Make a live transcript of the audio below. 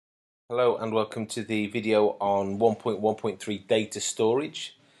Hello and welcome to the video on 1.1.3 data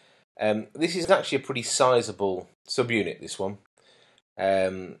storage. This is actually a pretty sizable subunit, this one.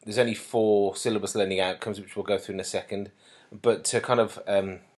 There's only 4 syllabus learning outcomes, which we'll go through in a second. But to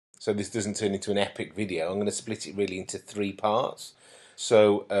so this doesn't turn into an epic video, I'm going to split it really into 3 parts.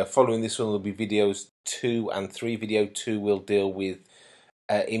 So following this one will be videos 2 and 3. Video 2 will deal with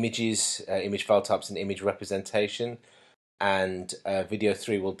images, image file types and image representation. And video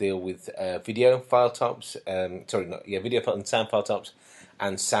 3 will deal with video file types, video file and sound file types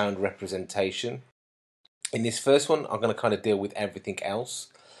and sound representation. In this first one, I'm going to kind of deal with everything else.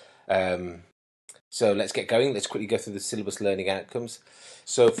 So let's get going. Let's quickly go through the syllabus learning outcomes.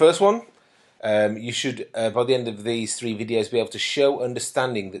 So first one, you should, by the end of these 3 videos, be able to show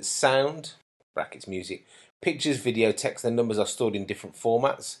understanding that sound, brackets music, pictures, video, text and numbers are stored in different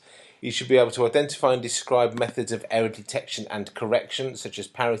formats. You should be able to identify and describe methods of error detection and correction, such as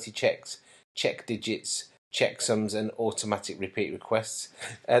parity checks, check digits, checksums, and automatic repeat requests.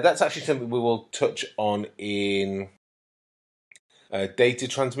 That's actually something we will touch on in data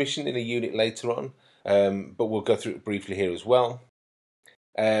transmission in a unit later on, but we'll go through it briefly here as well.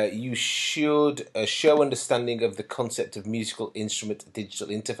 You should show understanding of the concept of musical instrument digital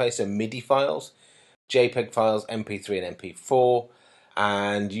interface, so MIDI files, JPEG files, MP3 and MP4.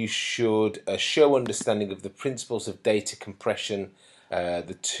 And you should show understanding of the principles of data compression,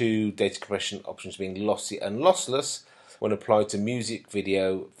 the 2 data compression options being lossy and lossless when applied to music,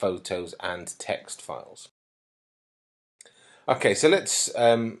 video, photos and text files. Okay, so let's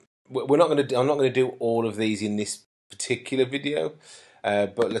I'm not going to do all of these in this particular video,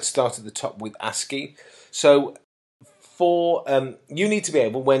 but let's start at the top with ASCII. So for you need to be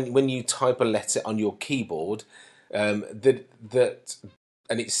able, when you type a letter on your keyboard, and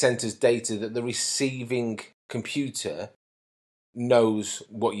it sent as data, that the receiving computer knows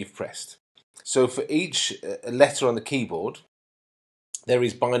what you've pressed. So for each letter on the keyboard, there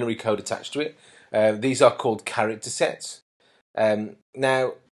is binary code attached to it. These are called character sets.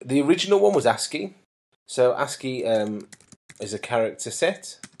 Now, the original one was ASCII. So ASCII is a character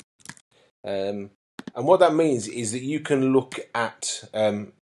set. And what that means is that you can look at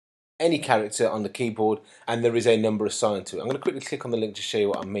any character on the keyboard and there is a number assigned to it. I'm going to quickly click on the link to show you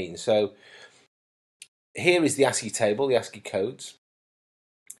what I mean. So here is the ASCII table, the ASCII codes,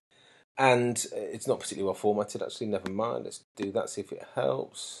 and it's not particularly well formatted actually, never mind. Let's do that, see if it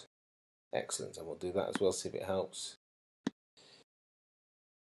helps. Excellent, and we'll do that as well, see if it helps.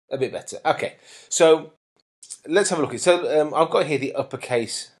 A bit better. Okay, so let's have a look at it. So I've got here the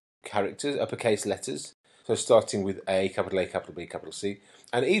uppercase characters, uppercase letters. So starting with A, capital B, capital C.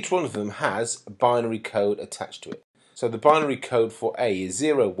 And each one of them has binary code attached to it. So the binary code for A is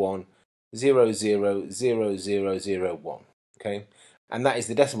 01000001. Okay? And that is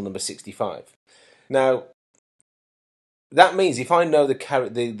the decimal number 65. Now, that means if I know the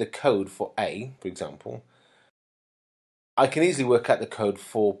code for A, for example, I can easily work out the code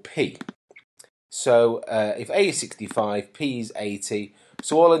for P. So if A is 65, P is 80.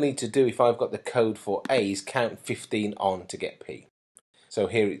 So all I need to do, if I've got the code for A, is count 15 on to get P. So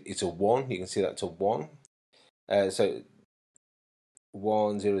here it's a 1. You can see that's a 1. So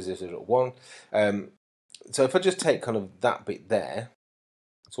 1, 0, 0, 0, 1. So if I just take kind of that bit there,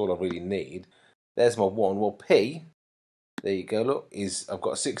 that's all I really need. There's my 1. Well, P, there you go, look, I've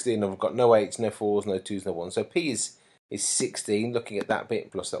got 16, I've got no 8s, no 4s, no 2s, no 1s. So P is 16, looking at that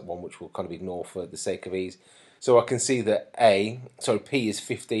bit, plus that 1, which we'll kind of ignore for the sake of ease. So I can see that P is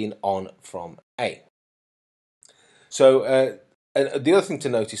 15 on from A. So and the other thing to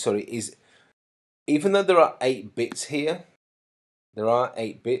notice, is even though there are 8 bits here,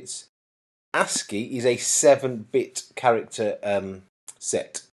 ASCII is a 7-bit character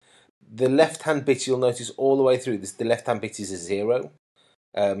set. The left-hand bit, you'll notice all the way through this, the left-hand bit is a 0.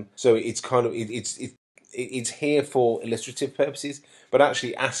 So it's kind of it's here for illustrative purposes, but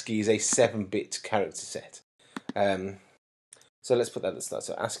actually ASCII is a 7-bit character set. So let's put that at the start.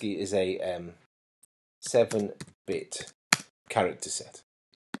 So ASCII is a 7-bit character set.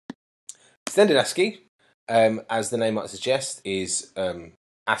 Extended ASCII, as the name might suggest, is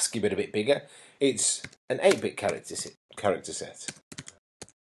ASCII but a bit bigger. It's an 8-bit character set.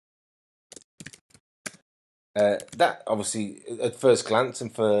 That obviously, at first glance,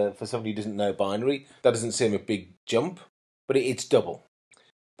 and for somebody who doesn't know binary, that doesn't seem a big jump, but it's double.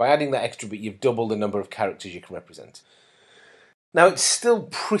 By adding that extra bit, you've doubled the number of characters you can represent. Now, it's still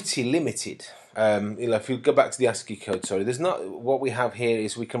pretty limited. If you go back to the ASCII code, what we have here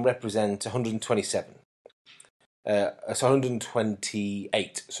is we can represent 127. So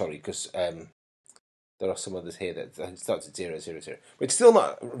 128, because there are some others here that starts at 0, 0, 0. But it's still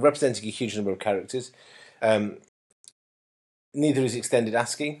not representing a huge number of characters. Neither is extended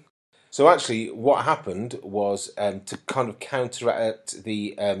ASCII. So actually, what happened was to kind of counteract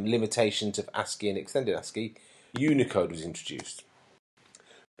the limitations of ASCII and extended ASCII, Unicode was introduced.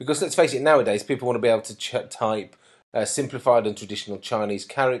 Because let's face it, nowadays people want to be able to type simplified and traditional Chinese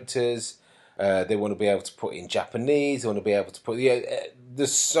characters. They want to be able to put in Japanese. They want to be able to put.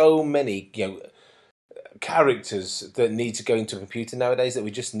 There's so many characters that need to go into a computer nowadays that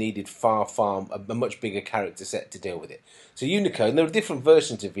we just needed a much bigger character set to deal with it. So Unicode, and there are different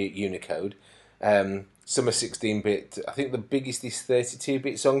versions of Unicode. Some are 16-bit. I think the biggest is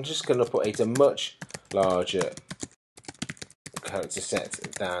 32-bit. So I'm just going to put a much larger character set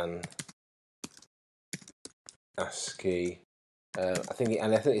than ASCII. I think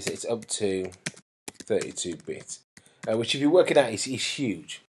it's up to 32-bit, which if you work it out is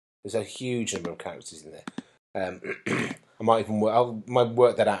huge. There's a huge number of characters in there. I might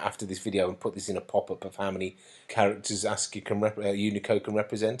work that out after this video and put this in a pop-up of how many characters ASCII Unicode can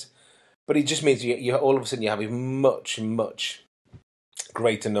represent. But it just means you all of a sudden you have a much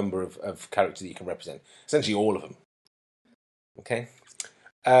greater number of characters that you can represent. Essentially all of them. Okay.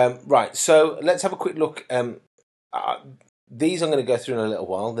 Right. So let's have a quick look. These I'm going to go through in a little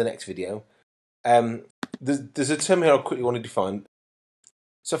while. The next video. There's a term here I quickly want to define.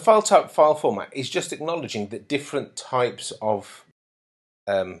 So file type, file format is just acknowledging that different types of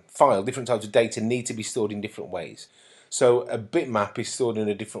different types of data need to be stored in different ways. So a bitmap is stored in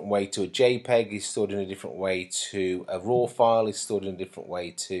a different way to a JPEG, is stored in a different way to a RAW file, is stored in a different way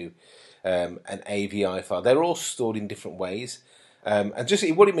to an AVI file. They're all stored in different ways. And just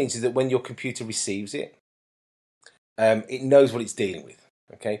what it means is that when your computer receives it, it knows what it's dealing with.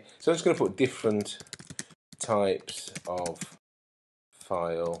 Okay, so I'm just going to put different types of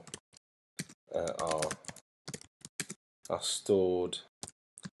file are stored,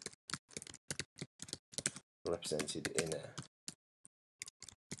 represented in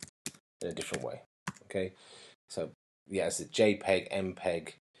a different way. Okay, so yeah, it's a JPEG,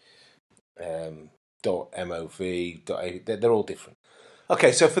 MPEG, .mov, they're all different.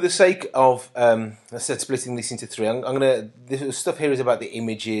 Okay, so for the sake of I said splitting this into three, I'm gonna. This stuff here is about the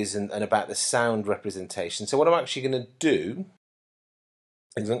images and about the sound representation. So what I'm actually going to do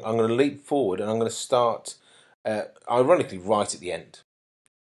is I'm going to leap forward and I'm going to start, ironically, right at the end.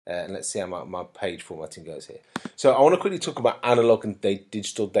 And let's see how my page formatting goes here. So I want to quickly talk about analog and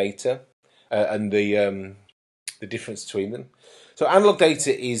digital data and the difference between them. So analog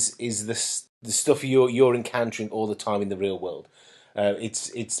data is the stuff you're encountering all the time in the real world.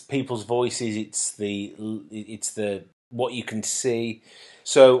 It's people's voices. It's the what you can see.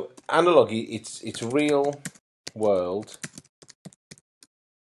 So analog, it's real world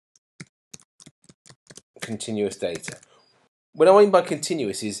continuous data. What I mean by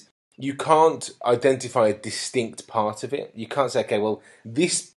continuous is you can't identify a distinct part of it. You can't say, okay, well,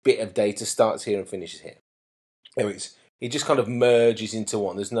 this bit of data starts here and finishes here. It just kind of merges into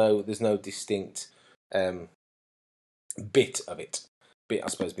one. There's no distinct bit of it. Bit, I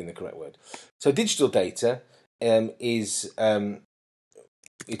suppose, being the correct word. So digital data is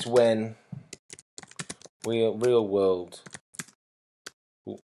it's when real world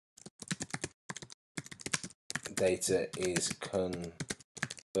data is converted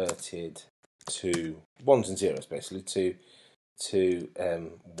to ones and zeros, basically to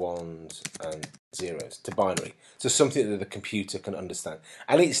ones and zeros, to binary. So something that the computer can understand,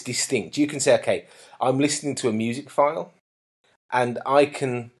 and it's distinct. You can say, okay, I'm listening to a music file, and I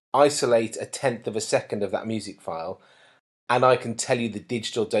can isolate a tenth of a second of that music file, and I can tell you the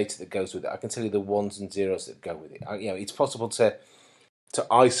digital data that goes with it. I can tell you the ones and zeros that go with it. It's possible to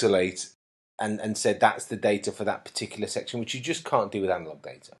isolate and say that's the data for that particular section, which you just can't do with analog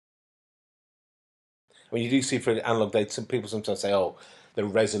data. When you do see for analog data, some people sometimes say, oh, the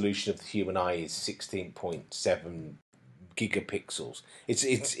resolution of the human eye is 16.7 gigapixels.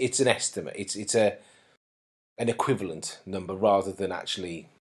 It's an estimate. It's an equivalent number rather than actually,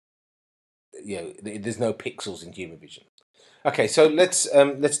 there's no pixels in human vision. Okay, so let's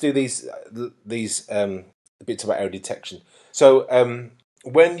do these bits about error detection. So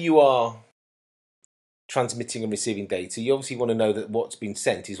when you are transmitting and receiving data, you obviously want to know that what's been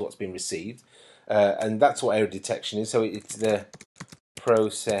sent is what's been received, and that's what error detection is. So it's the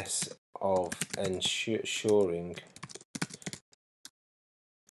process of ensuring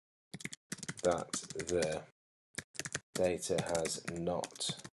that the data has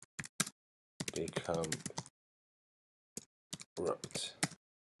not become corrupt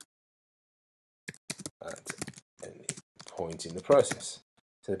at any point in the process.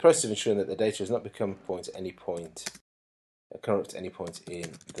 So the process of ensuring that the data has not become point at any point, corrupt at any point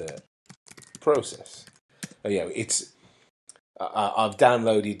in the process. Oh yeah, it's. I've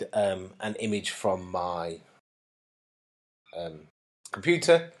downloaded an image from my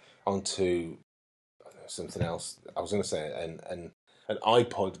computer onto something else. I was going to say an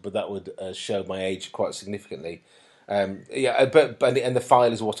iPod, but that would show my age quite significantly. But the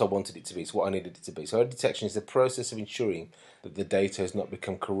file is what I wanted it to be. It's what I needed it to be. So error detection is the process of ensuring that the data has not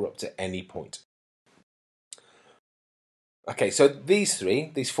become corrupt at any point. Okay, so these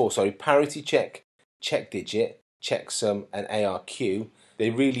four, parity check, check digit, checksum, and ARQ,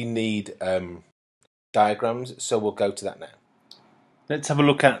 they really need diagrams. So we'll go to that now. Let's have a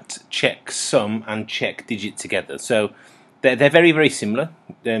look at checksum and check digit together. So they're very, very similar.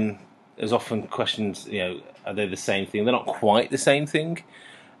 There's often questions, are they the same thing? They're not quite the same thing.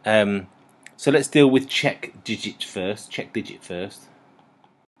 So let's deal with check digit first.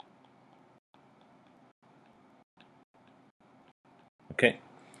 Okay.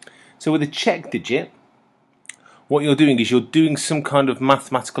 So with a check digit, what you're doing is you're doing some kind of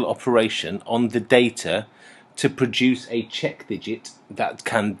mathematical operation on the data to produce a check digit that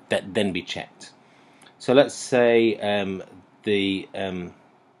can then be checked. So let's say the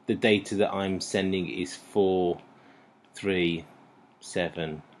data that I'm sending is 4, 3,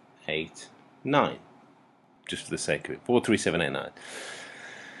 7, 8, 9. Just for the sake of it, 4, 3, 7, 8, 9.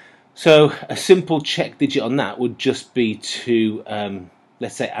 So a simple check digit on that would just be to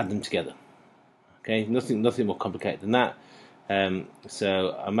let's say add them together. Okay, nothing more complicated than that.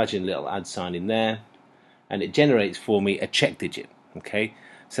 So imagine a little add sign in there, and it generates for me a check digit. Okay,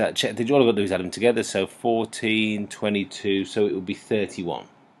 so that check digit, all I've got to do is add them together. So 14, 22, so it would be 31.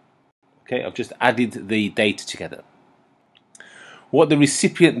 Okay, I've just added the data together. What the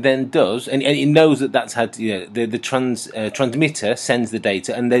recipient then does, and it knows that that's had, the transmitter sends the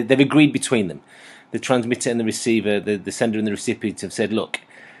data, and they've agreed between them. The transmitter and the receiver, the sender and the recipient have said, look,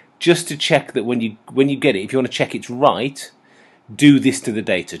 just to check that when you get it, if you want to check it's right, do this to the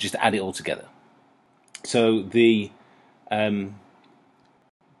data, just add it all together. So the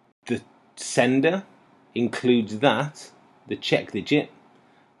sender includes that, the check digit.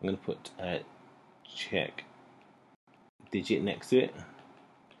 I'm going to put check digit next to it. It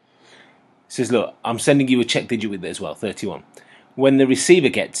says, look, I'm sending you a check digit with it as well, 31. When the receiver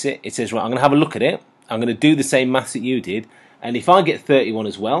gets it, it says, right, I'm going to have a look at it. I'm going to do the same maths that you did. And if I get 31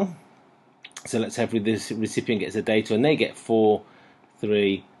 as well, so let's say the recipient gets the data and they get 4,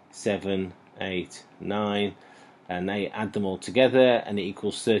 3, 7, 8, 9, and they add them all together and it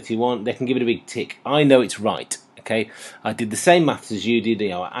equals 31, they can give it a big tick. I know it's right. Okay, I did the same maths as you did.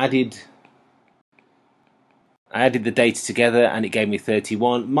 I added the data together and it gave me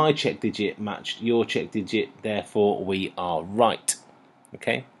 31. My check digit matched your check digit, therefore we are right.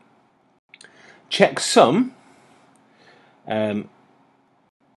 Okay. Checksum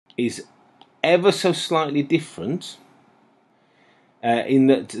is ever so slightly different in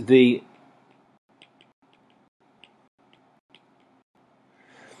that the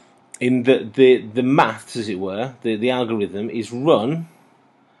maths, as it were, the algorithm is run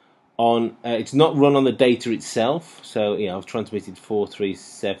on, it's not run on the data itself. So I've transmitted 4, 3,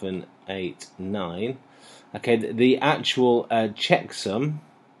 7, 8, 9. Okay, the actual checksum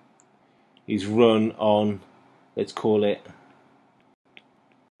is run on, let's call it,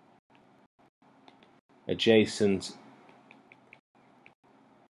 adjacent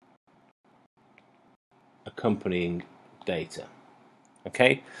accompanying data.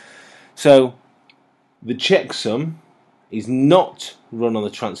 Okay, so the checksum is not run on the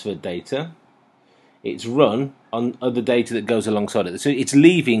transferred data. It's run on other data that goes alongside it. So it's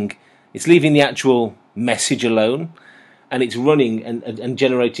leaving the actual message alone, and it's running and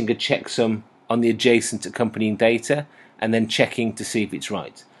generating a checksum on the adjacent accompanying data, and then checking to see if it's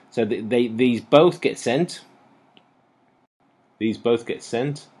right. So these both get sent.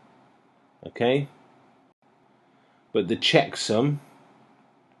 Okay, but the checksum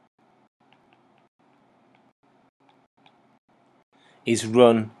is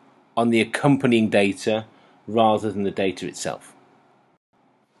run on the accompanying data rather than the data itself.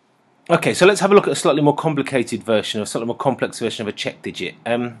 Okay, so let's have a look at a slightly more complicated version, a slightly more complex version of a check digit.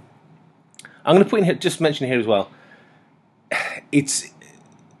 I'm going to put in here, just mention here as well, it's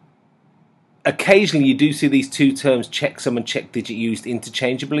occasionally you do see these two terms, checksum and check digit, used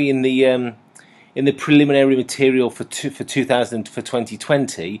interchangeably in the preliminary material for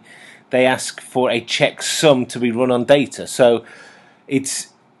 2020. They ask for a checksum to be run on data, so it's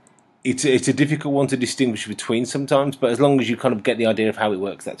a difficult one to distinguish between sometimes, but as long as you kind of get the idea of how it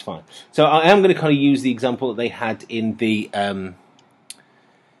works, that's fine. So I am going to kind of use the example that they had in the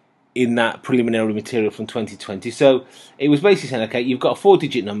in that preliminary material from 2020. So it was basically saying, okay, you've got a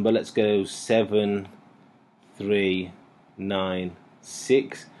 4-digit number. Let's go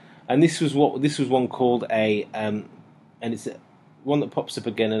 7396, and this was one called a and it's one that pops up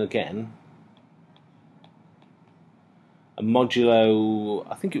again and again. A modulo,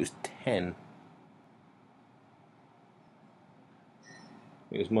 I think it was 10.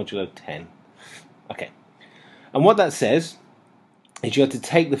 It was modulo 10. Okay, and what that says is you have to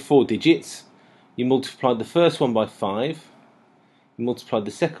take the 4 digits, you multiply the first one by 5, you multiply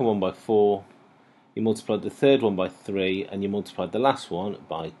the second one by 4, you multiply the third one by 3, and you multiply the last one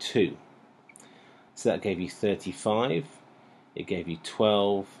by 2. So that gave you 35, it gave you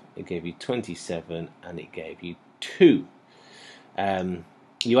 12, it gave you 27, and it gave you 2.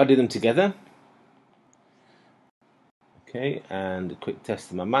 You added them together. Okay, and a quick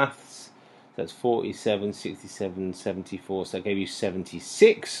test of my maths. That's 47, 67, 74, so that gave you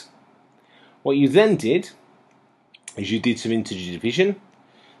 76. What you then did is you did some integer division.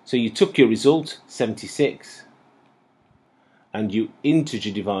 So you took your result, 76, and you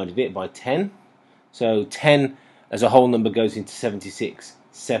integer divided it by 10. So 10 as a whole number goes into 76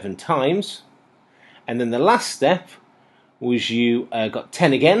 7 times. And then the last step was you got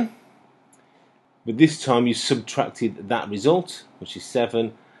 10 again, but this time you subtracted that result, which is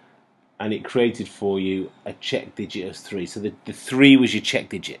 7, and it created for you a check digit as 3. So the 3 was your check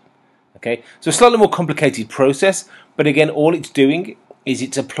digit. Okay, so a slightly more complicated process, but again, all it's doing is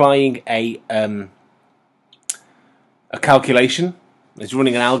it's applying a calculation. It's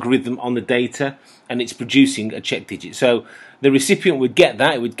running an algorithm on the data, and it's producing a check digit. So the recipient would get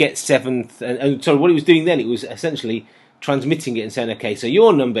that; it would get 7. And sorry, what it was doing then, it was essentially transmitting it and saying, okay, so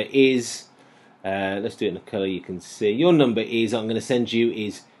your number is, let's do it in a colour you can see. Your number is, I'm going to send you,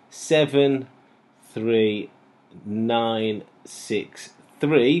 is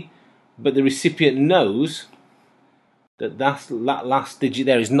 73963, but the recipient knows that that last digit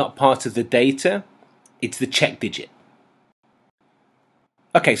there is not part of the data, it's the check digit.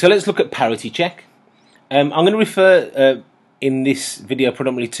 Okay, so let's look at parity check. I'm going to refer in this video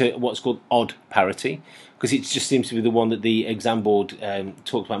predominantly to what's called odd parity, because it just seems to be the one that the exam board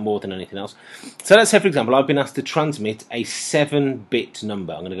talks about more than anything else. So let's say, for example, I've been asked to transmit a 7-bit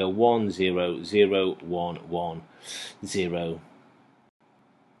number. I'm going to go 100110.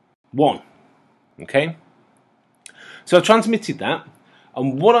 Okay? So I've transmitted that,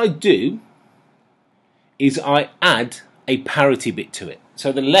 and what I do is I add a parity bit to it.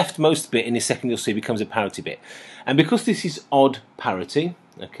 So the leftmost bit in a second you'll see becomes a parity bit. And because this is odd parity,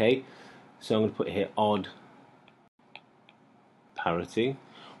 okay, so I'm going to put here odd parity.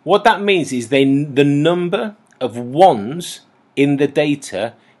 What that means is the number of ones in the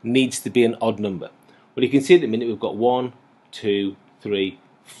data needs to be an odd number. Well, you can see at the minute we've got 1, 2, 3,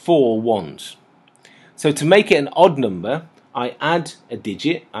 4 ones. So to make it an odd number, I add a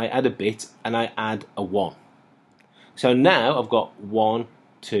digit, I add a bit, and I add a 1. So now I've got 1,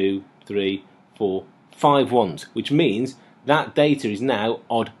 2, 3, 4, 5 ones, which means that data is now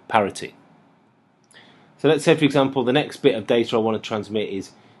odd parity. So let's say, for example, the next bit of data I want to transmit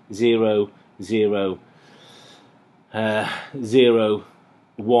is 0, 0, 0,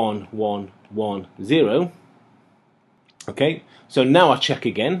 1, 1, 1, 0. Okay, so now I check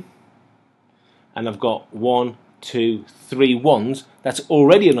again, and I've got 1, 2, 3 ones. That's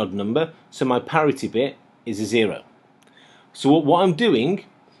already an odd number, so my parity bit is a 0. So what I'm doing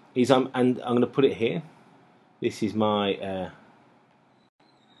is I'm going to put it here. This is my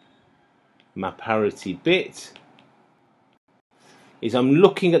my parity bit. Is I'm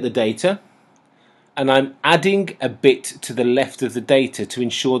looking at the data, and I'm adding a bit to the left of the data to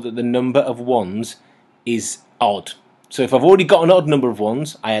ensure that the number of ones is odd. So if I've already got an odd number of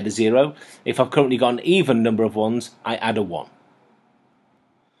ones, I add a 0. If I've currently got an even number of ones, I add a 1.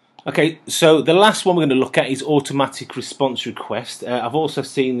 Okay, so the last one we're going to look at is automatic response request. I've also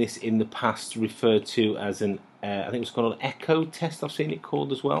seen this in the past referred to as an, I think it's called an echo test, I've seen it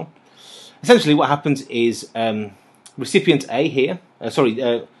called as well. Essentially what happens is recipient A here,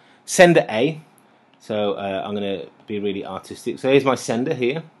 sender A, so I'm going to be really artistic. So here's my sender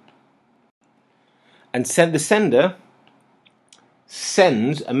here, and the sender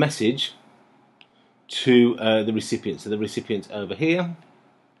sends a message to the recipient. So the recipient's over here.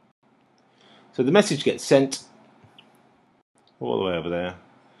 So the message gets sent all the way over there,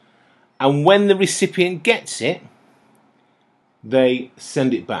 and when the recipient gets it, they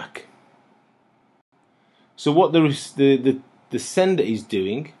send it back. So what the sender is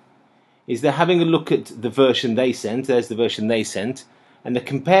doing is they're having a look at the version they sent. There's the version they sent, and they're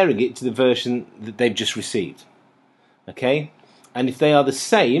comparing it to the version that they've just received. Okay, And if they are the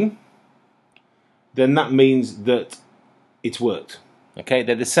same, then that means that it's worked. Okay,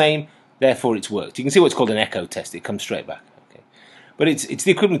 they're the same, therefore it's worked. You can see what's called an echo test. It comes straight back. Okay, but it's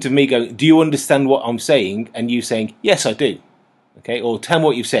the equivalent of me going, "Do you understand what I'm saying?" and you saying, "Yes, I do." Okay, or tell me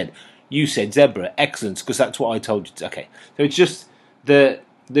what you've said. You said zebra, excellent, because that's what I told you. Okay, so it's just the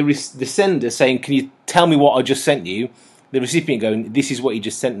sender saying, "Can you tell me what I just sent you?" The recipient going, "This is what you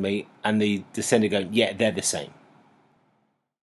just sent me," and the sender going, "Yeah, they're the same."